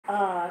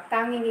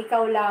Tanging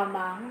ikaw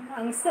lamang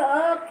ang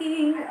sa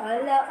aking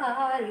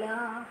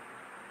alaala.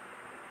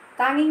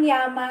 Tanging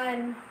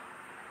yaman.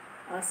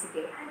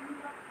 Sige.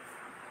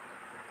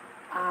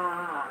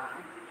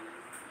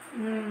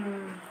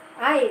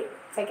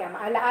 Teka,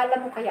 maalaala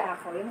mo kaya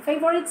ako. Yung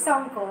favorite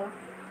song ko,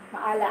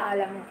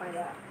 maalaala mo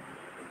kaya.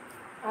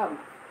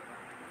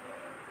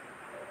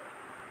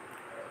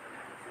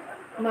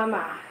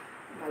 Mama.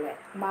 Mali.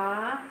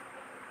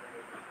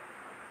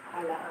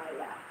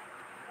 Alaala.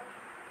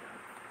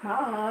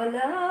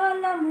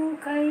 Maalala mo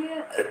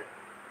kaya.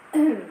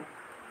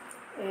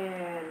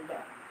 And,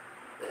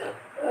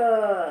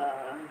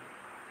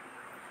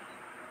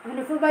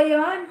 ano po ba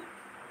yun?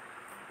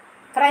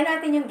 Try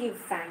natin yung give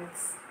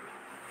thanks.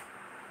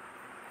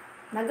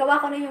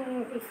 Nagawa ko na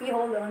yung if we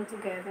hold on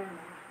together.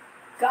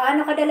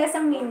 Gaano kadalas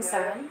ang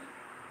minsan?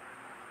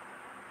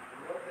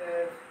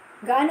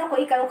 Gaano ko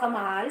ikaw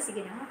kamahal?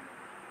 Sige na.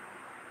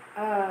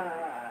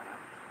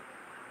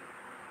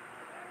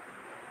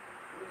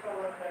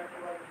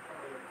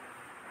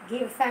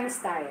 Give thanks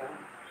tayo.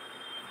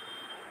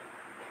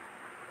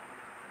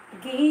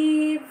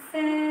 Give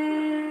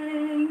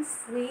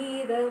thanks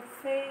with a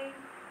faith.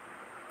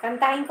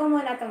 Kantahin ko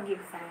muna itong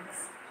give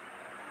thanks.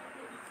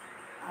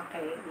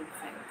 Okay, give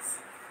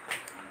thanks.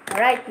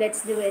 Alright,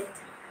 let's do it.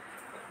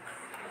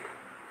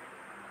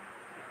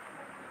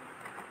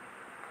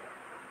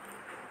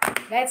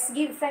 Let's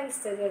give thanks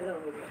to the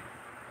Lord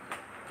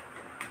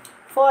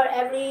for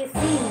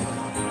everything.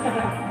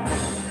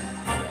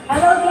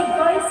 Hello, big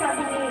boy,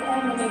 sabi ni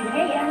Emily.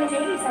 Hey,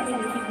 Emily, sabi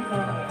ni big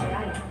boy.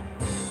 Alright.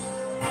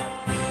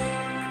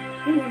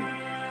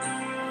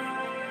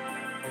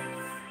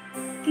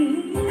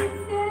 Give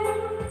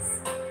thanks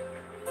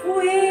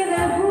with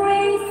a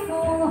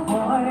grateful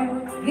heart.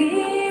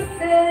 Give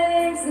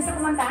thanks. Gusto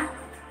kumanta?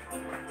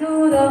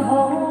 To the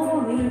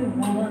Holy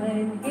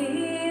One.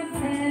 Give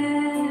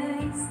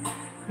thanks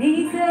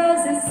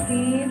because it's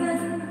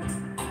given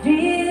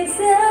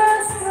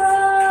Jesus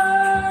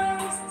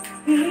Christ,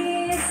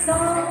 His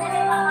Son.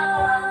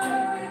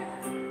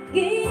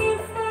 Give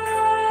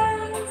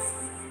thanks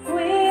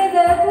with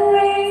a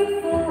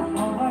grateful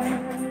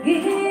heart.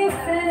 Give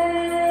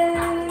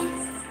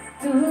thanks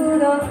to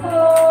the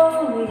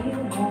Holy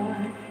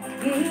One.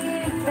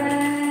 Give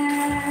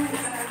thanks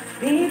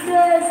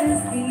because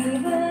it's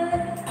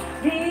given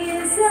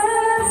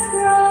Jesus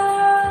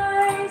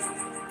Christ,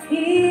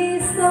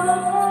 His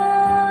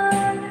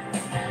Son.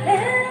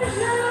 And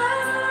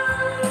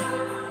now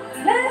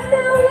let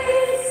the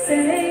weak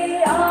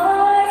say,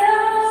 I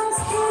am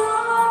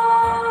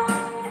strong.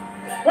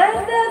 Let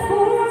the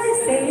poor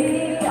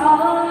say,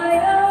 I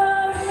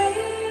am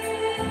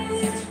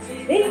rich,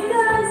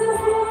 because of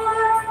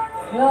what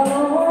the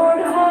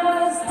Lord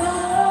has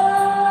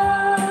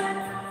done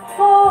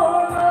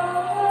for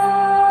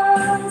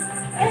us.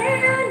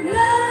 And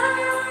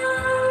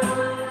now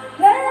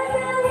let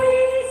the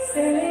weak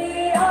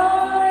say,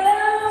 I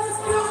am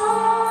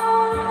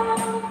strong.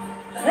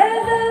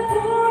 Let the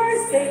poor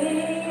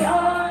say, I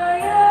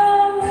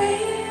am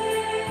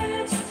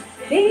rich,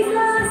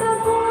 because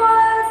of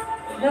what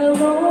the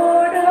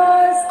Lord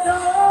has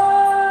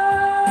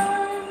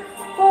done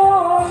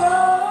for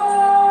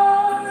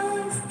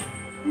us.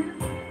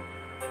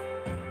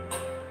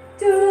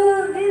 To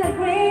with a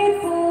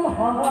grateful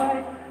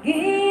heart,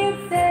 give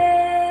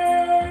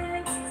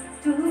thanks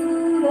to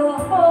the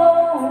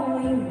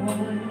Holy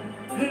One.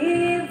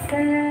 Give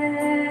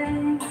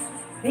thanks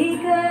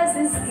because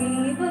it's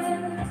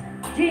given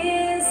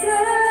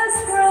Jesus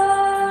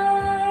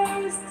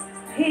Christ,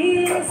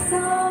 His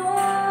Son.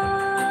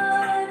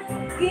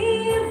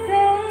 Give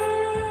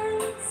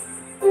thanks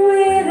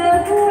with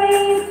a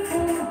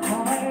grateful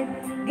heart.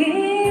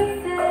 Give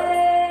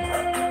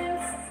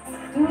thanks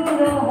to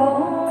the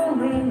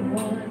Holy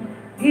One.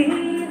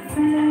 Give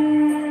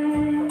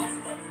thanks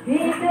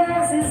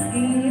because it's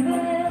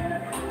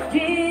given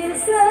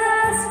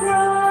Jesus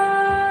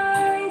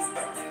Christ,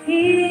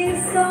 His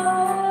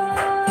Son.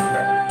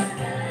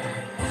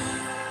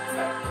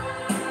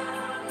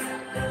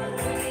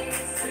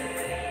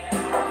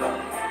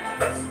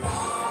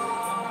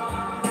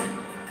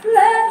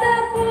 Let the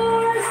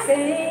poor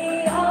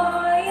say,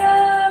 I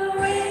am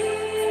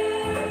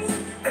rich,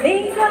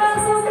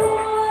 because of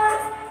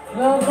what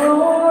the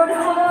Lord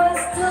has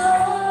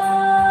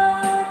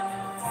done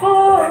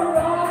for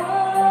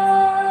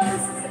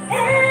us.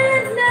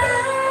 And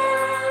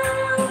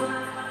now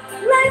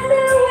let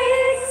the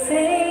weak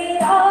say,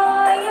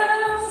 I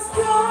am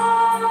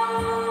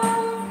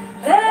strong.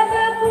 Let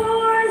the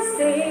poor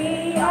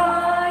say,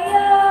 I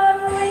am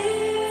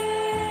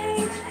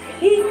rich,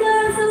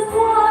 because of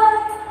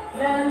what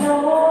the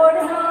Lord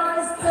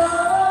has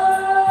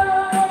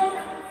done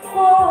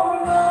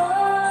for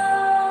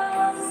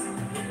us.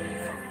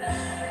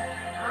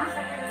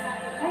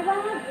 Ay,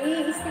 wag.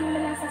 I-steam mo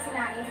lang sa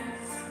sinain.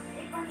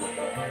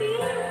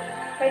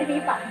 Pwede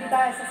di ba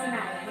sa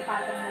sinain?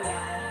 Ipatong mo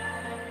yan.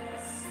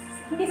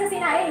 Hindi sa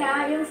sinain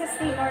ha, yung sa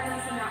steamer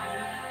ng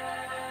sinain.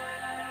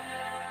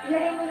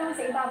 Ilagay mo lang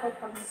sa ibabaw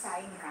pag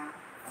nasain ka.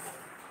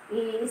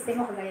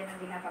 I-steam mo kagaya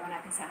ng ginagawa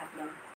natin sa hotdog.